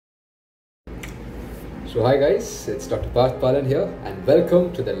So hi guys, it's Dr. Parth Palan here and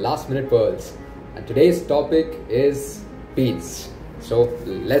welcome to the last minute pearls. And today's topic is peds. So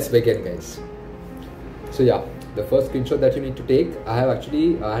let's begin guys. So yeah, the first screenshot that you need to take, I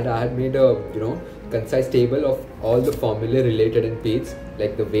had made a concise table of all the formulae related in peds,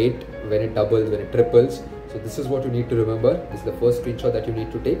 like the weight, when it doubles, when it triples. So this is what you need to remember. This is the first screenshot that you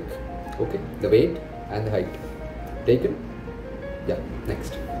need to take. Okay, the weight and the height. Taken? Yeah,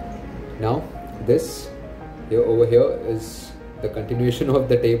 next. Now this over here is the continuation of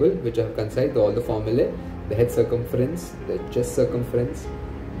the table which I have concised all the formulae, the head circumference, the chest circumference,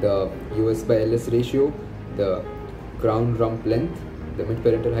 the US by LS ratio, the crown rump length, the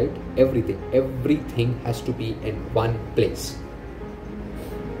mid-parental height, everything has to be in one place.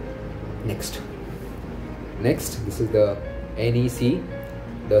 Next, this is the NEC,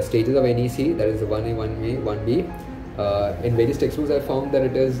 the stages of NEC, that is the 1A, 1A, 1B. In various textbooks I found that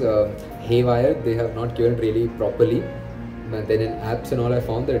it is haywire, they have not given really properly. And then in apps and all I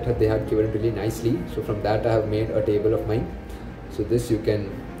found that they had given really nicely. So from that I have made a table of mine. So this you can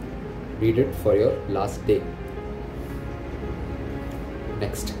read it for your last day.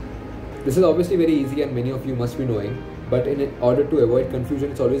 Next. This is obviously very easy and many of you must be knowing. But in order to avoid confusion,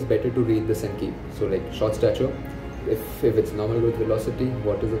 it's always better to read this and keep. So like short stature, if it's normal growth velocity,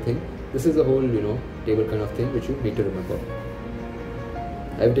 what is the thing? This is the whole table kind of thing which you need to remember.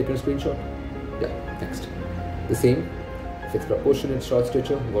 I have taken a screenshot. Yeah, next. The same, if it's proportionate short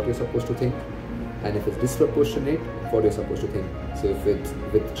stature, what you're supposed to think, and if it's disproportionate, what you're supposed to think. So if it's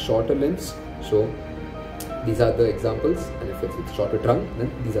with shorter limbs, so these are the examples, and if it's with shorter trunk,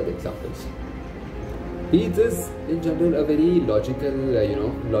 then these are the examples. Peds is in general a very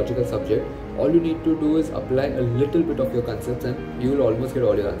logical subject. All you need to do is apply a little bit of your concepts and you will almost get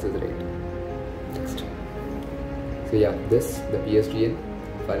all your answers right. Next. So yeah, the PSGN,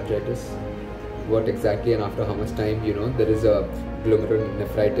 pharyngitis, what exactly and after how much time, there is a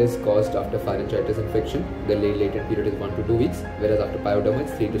glomerulonephritis caused after pharyngitis infection. The latent period is 1 to 2 weeks, whereas after pyoderma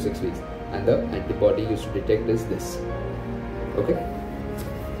it's 3 to 6 weeks. And the antibody used to detect is this. Okay?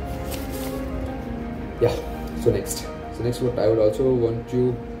 Yeah, so next what I would also want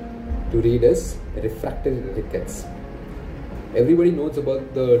you to read is refractory rickets. Everybody knows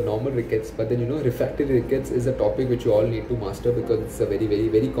about the normal rickets, but then refractory rickets is a topic which you all need to master because it's a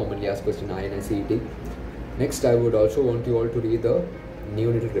very commonly asked question in INICET. Next, I would also want you all to read the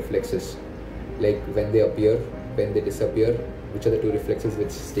neonatal reflexes, like when they appear, when they disappear, which are the two reflexes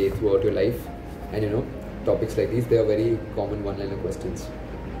which stay throughout your life, and topics like these, they are very common one-liner questions.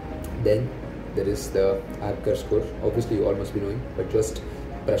 Then there is the APGAR score. Obviously you all must be knowing, but just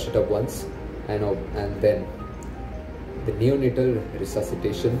brush it up once. And then the neonatal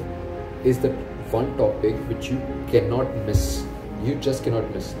resuscitation is the one topic which you cannot miss. You just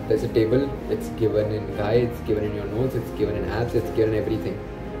cannot miss. There's a table, it's given in guides, it's given in your notes, it's given in apps, it's given in everything.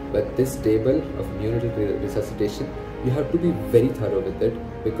 But this table of neonatal resuscitation, you have to be very thorough with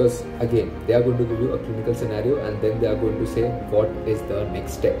it, because again, they are going to give you a clinical scenario and then they are going to say what is the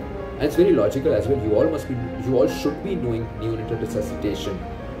next step. And it's very logical as well. You all should be knowing neonatal resuscitation.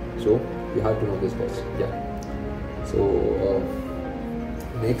 So you have to know this guys. Yeah. So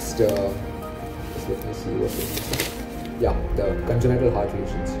next, just let me see what this is. Yeah, the congenital heart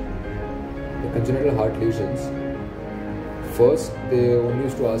lesions. The congenital heart lesions. First, they only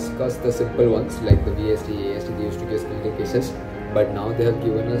used to ask us the simple ones like the VSD, ASD. They used to give us clinical cases, but now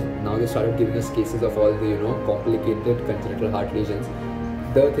they started giving us cases of all the complicated congenital heart lesions.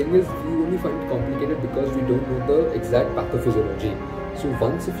 The thing is, we only find it complicated because we don't know the exact pathophysiology. So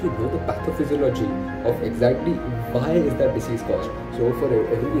once if you know the pathophysiology of exactly why is that disease caused. So for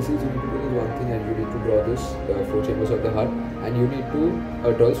every disease you need to do this one thing, and you need to draw this, the 4 chambers of the heart, and you need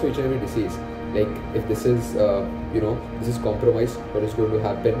to draw this for each and every disease. Like if this is, this is compromised, what is going to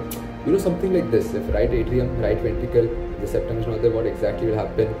happen? Something like this. If right atrium, right ventricle, the septum is not there, what exactly will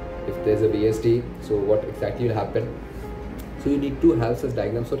happen? If there's a VSD, so what exactly will happen? So you need to have such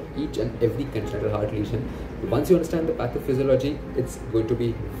diagrams for each and every congenital heart lesion. Once you understand the pathophysiology, it's going to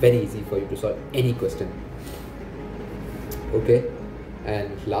be very easy for you to solve any question. Okay,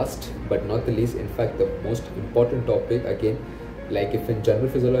 and last but not the least, in fact the most important topic again, like if in general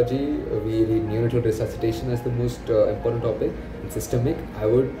physiology we read neonatal resuscitation as the most important topic, in systemic I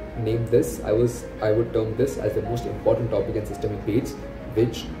would name this, I would term this as the most important topic in systemic peds,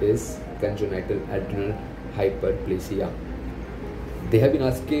 which is congenital adrenal hyperplasia. They have been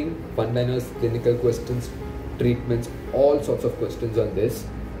asking one-liners, clinical questions, treatments, all sorts of questions on this,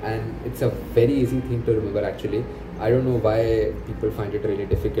 and it's a very easy thing to remember actually. I don't know why people find it really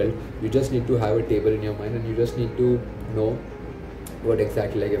difficult. You just need to have a table in your mind and you just need to know what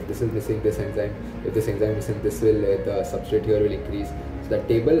exactly, like if this is missing this enzyme, if this enzyme is missing, this will, the substrate here will increase. So that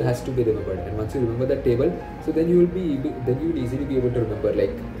table has to be remembered, and once you remember that table, so then you will easily be able to remember,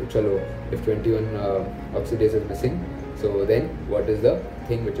 like, chalo, if 21 oxidase is missing, so then what is the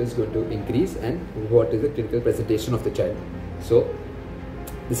thing which is going to increase and what is the clinical presentation of the child. So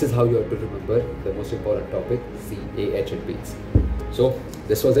this is how you have to remember the most important topic, CAH and PEDS. So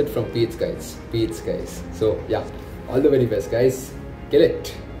this was it from PEDS guys. So yeah, all the very best guys, kill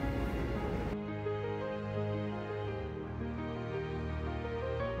it.